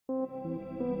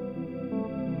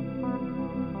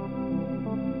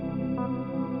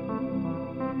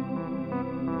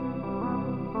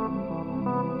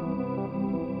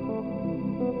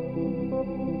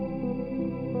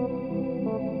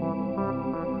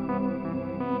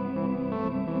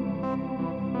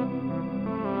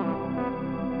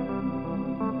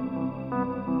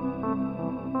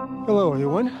Hello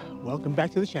everyone, welcome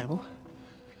back to the channel.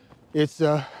 It's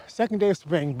second day of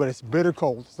spring, but it's bitter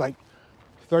cold. It's like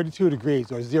 32 degrees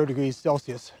or 0 degrees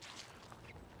Celsius.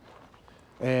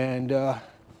 And but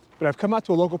I've come out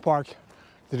to a local park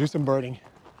to do some birding.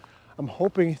 I'm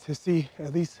hoping to see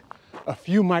at least a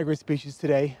few migrant species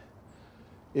today.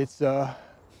 It's I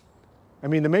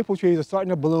mean, the maple trees are starting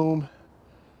to bloom,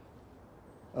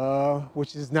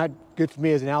 which is not good for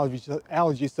me as an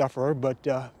allergy sufferer, but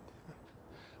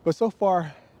so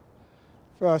far,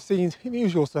 seeing the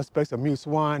usual suspects: a mute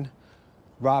swan,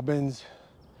 robins,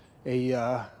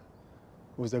 a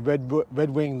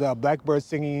red-winged blackbird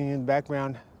singing in the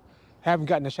background. Haven't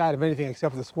gotten a shot of anything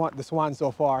except for the swan so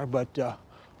far, but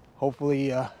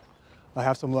hopefully I'll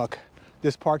have some luck.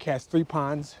 This park has 3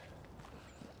 ponds,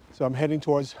 so I'm heading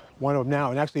towards one of them now.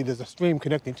 And actually, there's a stream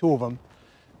connecting 2 of them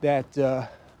that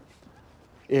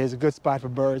is a good spot for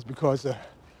birds because the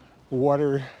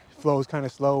water flows kind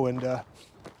of slow, and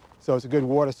so it's a good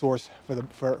water source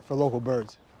for local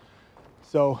birds.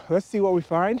 So let's see what we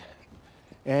find,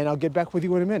 and I'll get back with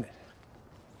you in a minute.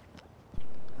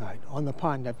 All right, on the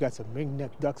pond, I've got some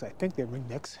ring-necked ducks. I think they're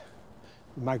ringnecks,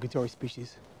 migratory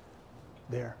species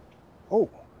there. Oh.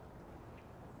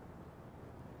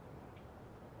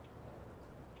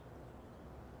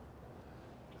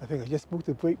 I think I just spooked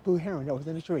a great blue heron that was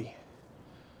in a tree.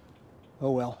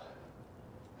 Oh well.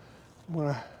 I'm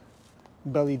gonna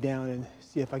belly down and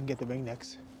see if I can get the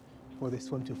ringnecks before they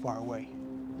swim too far away.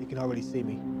 They can already see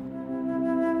me.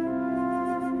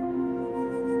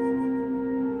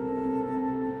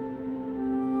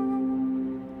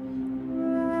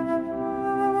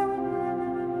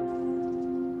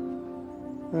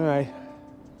 All right,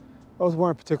 those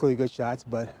weren't particularly good shots,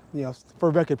 but you know,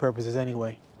 for record purposes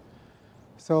anyway.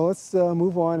 So let's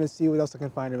move on and see what else I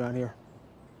can find around here.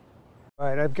 All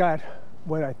right, I've got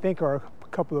what I think are a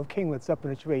couple of kinglets up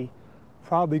in a tree,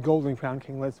 probably golden-crowned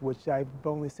kinglets, which I've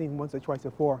only seen once or twice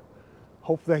before.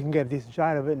 Hopefully I can get a decent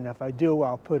shot of it, and if I do,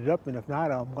 I'll put it up, and if not,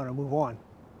 I'm gonna move on.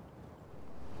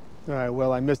 All right,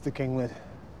 well, I missed the kinglet.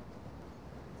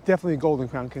 Definitely a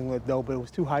golden-crowned kinglet though, but it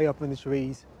was too high up in the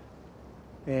trees.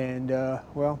 And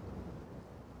well,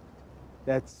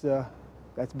 that's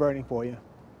birding for you.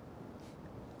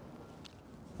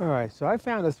 All right, so I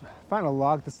found a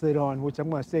log to sit on, which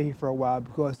I'm going to stay here for a while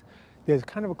because there's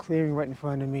kind of a clearing right in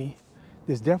front of me.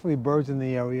 There's definitely birds in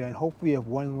the area, and hopefully if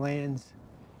one lands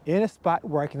in a spot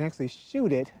where I can actually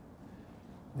shoot it,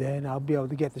 then I'll be able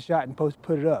to get the shot and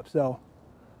put it up. So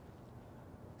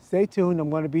stay tuned. I'm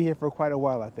going to be here for quite a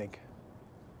while, I think.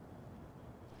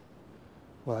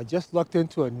 Well, I just lucked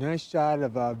into a nice shot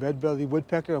of a red-bellied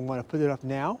woodpecker. I'm going to put it up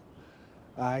now.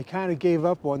 I kind of gave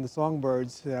up on the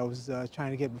songbirds that I was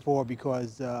trying to get before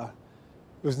because it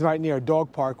was right near a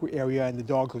dog park area, and the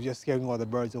dogs were just scaring all the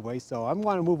birds away. So I'm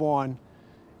going to move on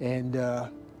and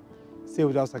see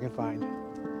what else I can find.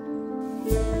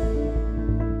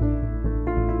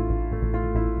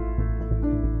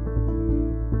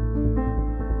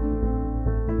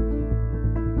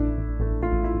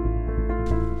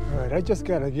 I just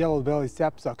got a yellow-bellied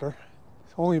sapsucker.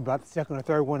 It's only about the second or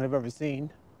third one I've ever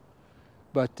seen,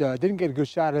 but didn't get a good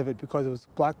shot of it because it was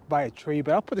blocked by a tree.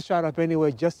 But I'll put the shot up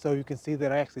anyway, just so you can see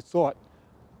that I actually saw it.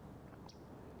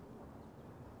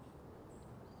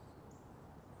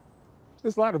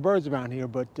 There's a lot of birds around here,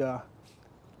 but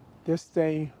they're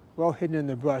staying well hidden in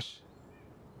the brush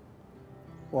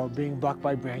or being blocked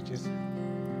by branches.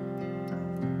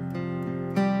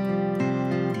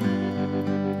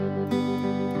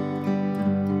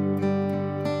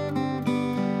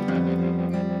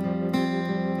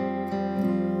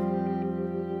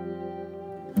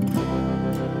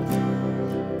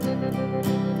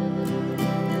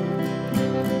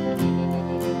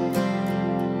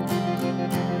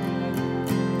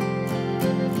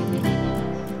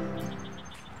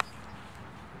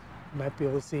 Might be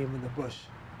able to see him in the bush.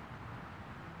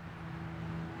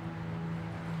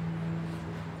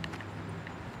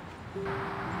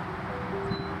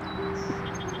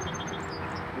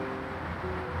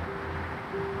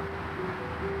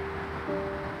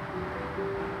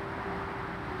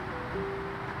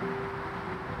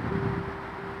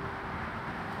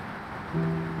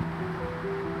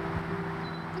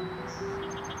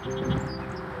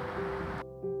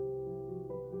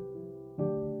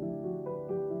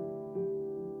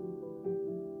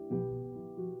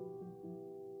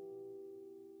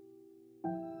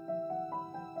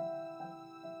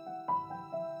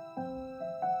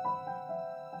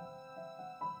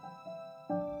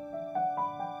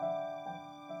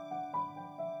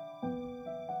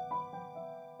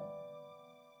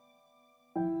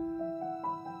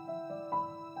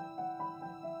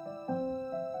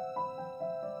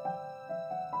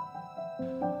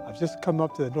 I've just come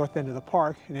up to the north end of the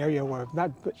park, an area where I've not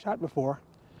shot before,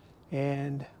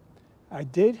 and I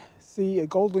did see a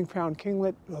golden-crowned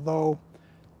kinglet, although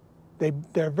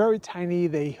they're very tiny.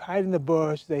 They hide in the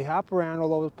bush. They hop around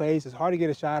all over the place. It's hard to get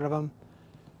a shot of them.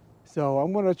 So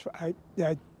I'm going to try.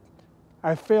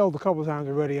 I failed a couple of times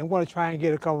already. I'm going to try and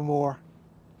get a couple more,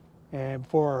 and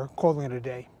before calling it a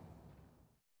day.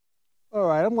 All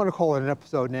right, I'm going to call it an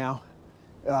episode now.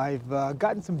 I've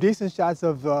gotten some decent shots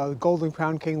of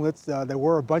golden-crowned kinglets. There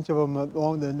were a bunch of them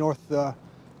along the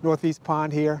northeast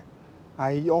pond here.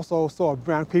 I also saw a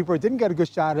brown creeper. Didn't get a good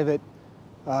shot of it.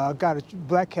 Got a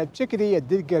black-capped chickadee. I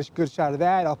did get a good shot of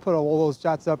that. I'll put all those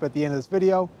shots up at the end of this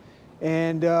video.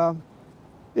 And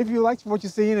if you liked what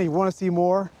you've seen and you want to see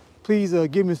more, please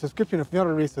give me a subscription if you're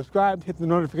not already subscribed. Hit the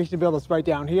notification bell that's right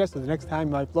down here, so the next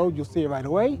time I upload, you'll see it right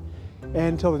away. And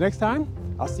until the next time,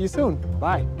 I'll see you soon.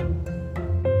 Bye.